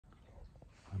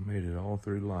Made it all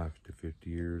through life to 50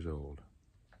 years old.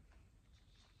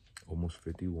 Almost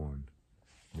 51.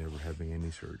 Never having any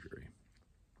surgery.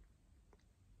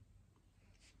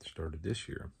 Started this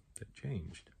year. That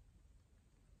changed.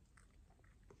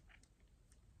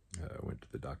 I went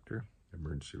to the doctor,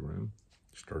 emergency room.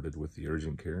 Started with the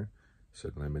urgent care.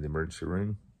 Suddenly I'm in the emergency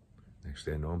room. Next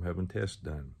thing I know, I'm having tests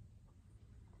done.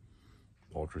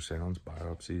 Ultrasounds,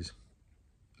 biopsies.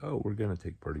 Oh, we're going to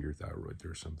take part of your thyroid.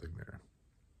 There's something there.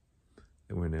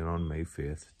 I went in on May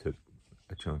 5th, took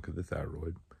a chunk of the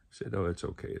thyroid, said, oh, it's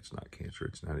okay. It's not cancer.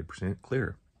 It's 90%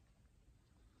 clear.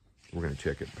 We're going to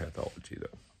check it in pathology,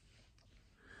 though.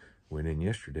 Went in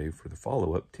yesterday for the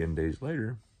follow-up 10 days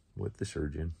later with the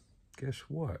surgeon. Guess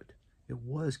what? It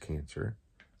was cancer.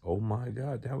 Oh my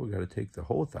God, now we got to take the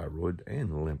whole thyroid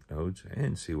and the lymph nodes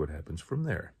and see what happens from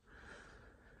there.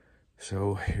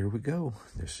 So here we go.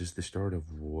 This is the start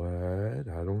of what?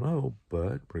 I don't know,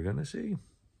 but we're going to see.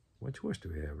 What choice do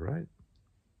we have, right?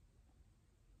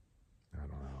 I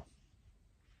don't know.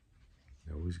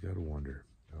 You always got to wonder.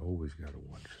 Always got to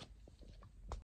wonder.